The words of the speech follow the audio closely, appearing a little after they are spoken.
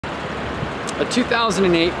a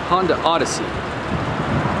 2008 Honda Odyssey.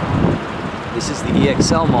 This is the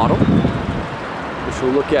EXL model, which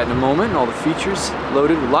we'll look at in a moment. All the features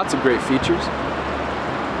loaded with lots of great features,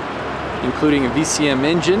 including a VCM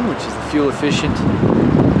engine, which is the fuel-efficient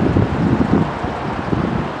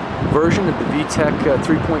version of the VTEC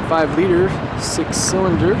 3.5-liter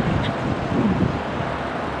 6-cylinder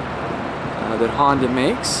that Honda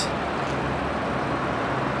makes.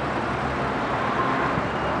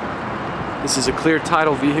 This is a clear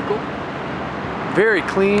title vehicle, very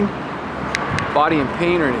clean. Body and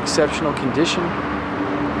paint are in exceptional condition.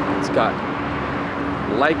 It's got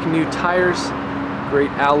like new tires,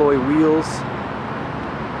 great alloy wheels.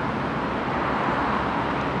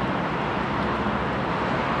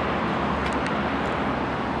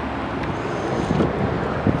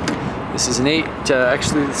 This is an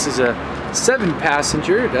this is a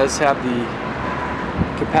 7-passenger. It does have the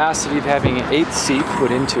capacity of having an 8th seat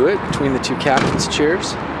put into it between the two captain's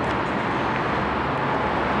chairs.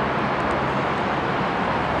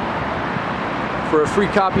 For a free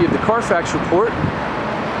copy of the Carfax report,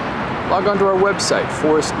 log on to our website,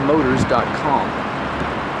 forestmotors.com.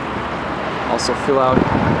 Also fill out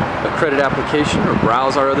a credit application or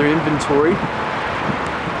browse our other inventory.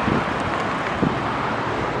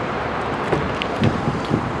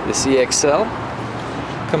 This EXL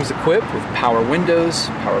comes equipped with power windows,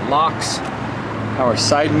 power locks, power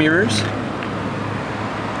side mirrors.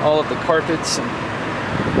 All of the carpets and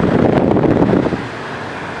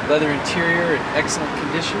leather interior in excellent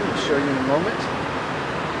condition. We'll show you in a moment.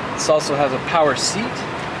 This also has a power seat.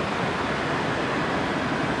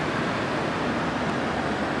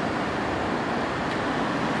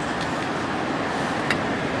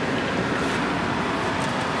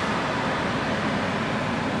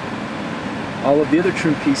 All of the other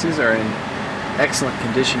trim pieces are in excellent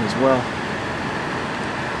condition as well.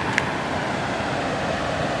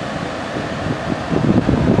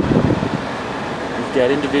 We've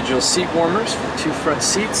got individual seat warmers for the 2 front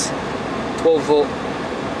seats, 12-volt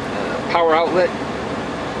power outlet,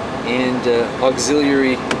 and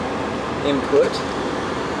auxiliary input,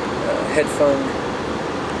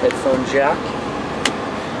 headphone jack.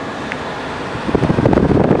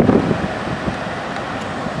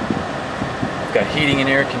 Got heating and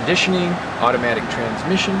air conditioning, automatic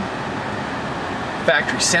transmission,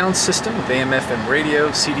 factory sound system with AM/FM radio,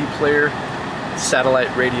 CD player,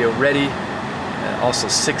 satellite radio ready, also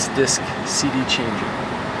 6-disc CD changer.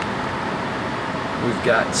 We've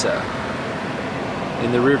got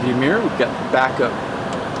in the rearview mirror, we've got the backup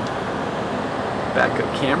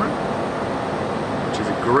camera, which is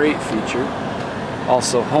a great feature.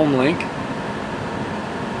 Also home link.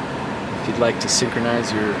 If you'd like to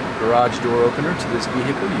synchronize your garage door opener to this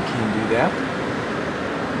vehicle, you can do that.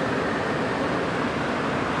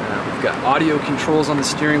 We've got audio controls on the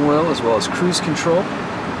steering wheel as well as cruise control.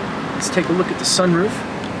 Let's take a look at the sunroof.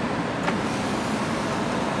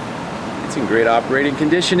 It's in great operating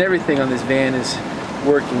condition. Everything on this van is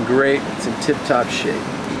working great. It's in tip-top shape.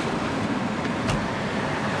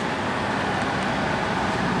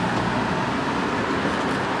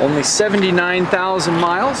 Only 79,000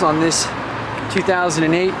 miles on this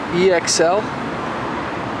 2008 EXL.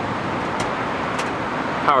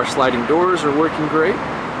 Power sliding doors are working great.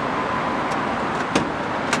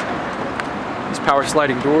 These power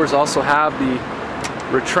sliding doors also have the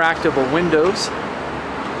retractable windows,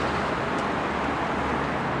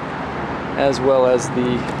 as well as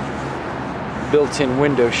the built-in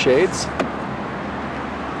window shades.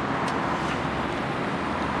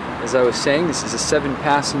 As I was saying, this is a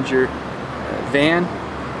 7-passenger van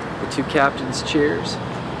with 2 captain's chairs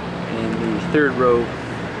and the 3rd row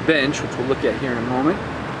bench, which we'll look at here in a moment.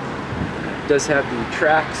 It does have the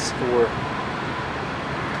tracks for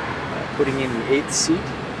putting in the 8th seat.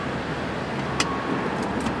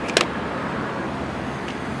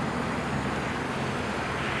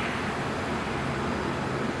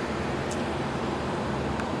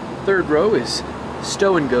 Third row is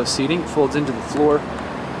stow and go seating. It folds into the floor,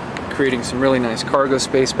 creating some really nice cargo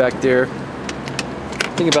space back there.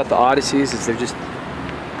 The thing about the Odysseys is they're just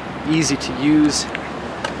easy to use,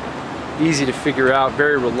 easy to figure out,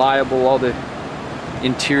 very reliable. All the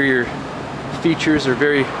interior features are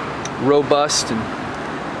very robust and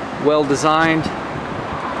well designed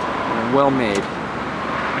and well made.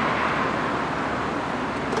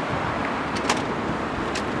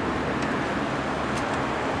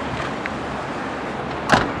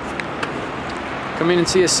 Come in and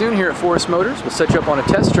see us soon here at Forest Motors. We'll set you up on a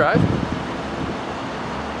test drive.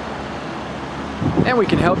 And we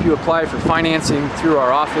can help you apply for financing through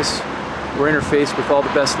our office. We're interfaced with all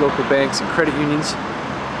the best local banks and credit unions.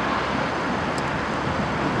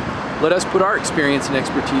 Let us put our experience and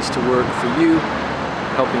expertise to work for you,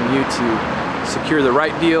 helping you to secure the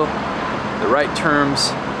right deal, the right terms,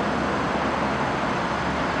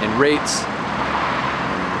 and rates.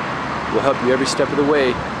 We'll help you every step of the way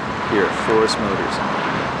here at Forest Motors.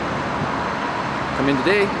 Come in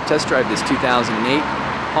today, test drive this 2008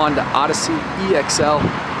 Honda Odyssey EXL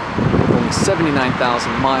with only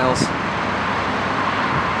 79,000 miles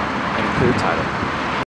and a clear title.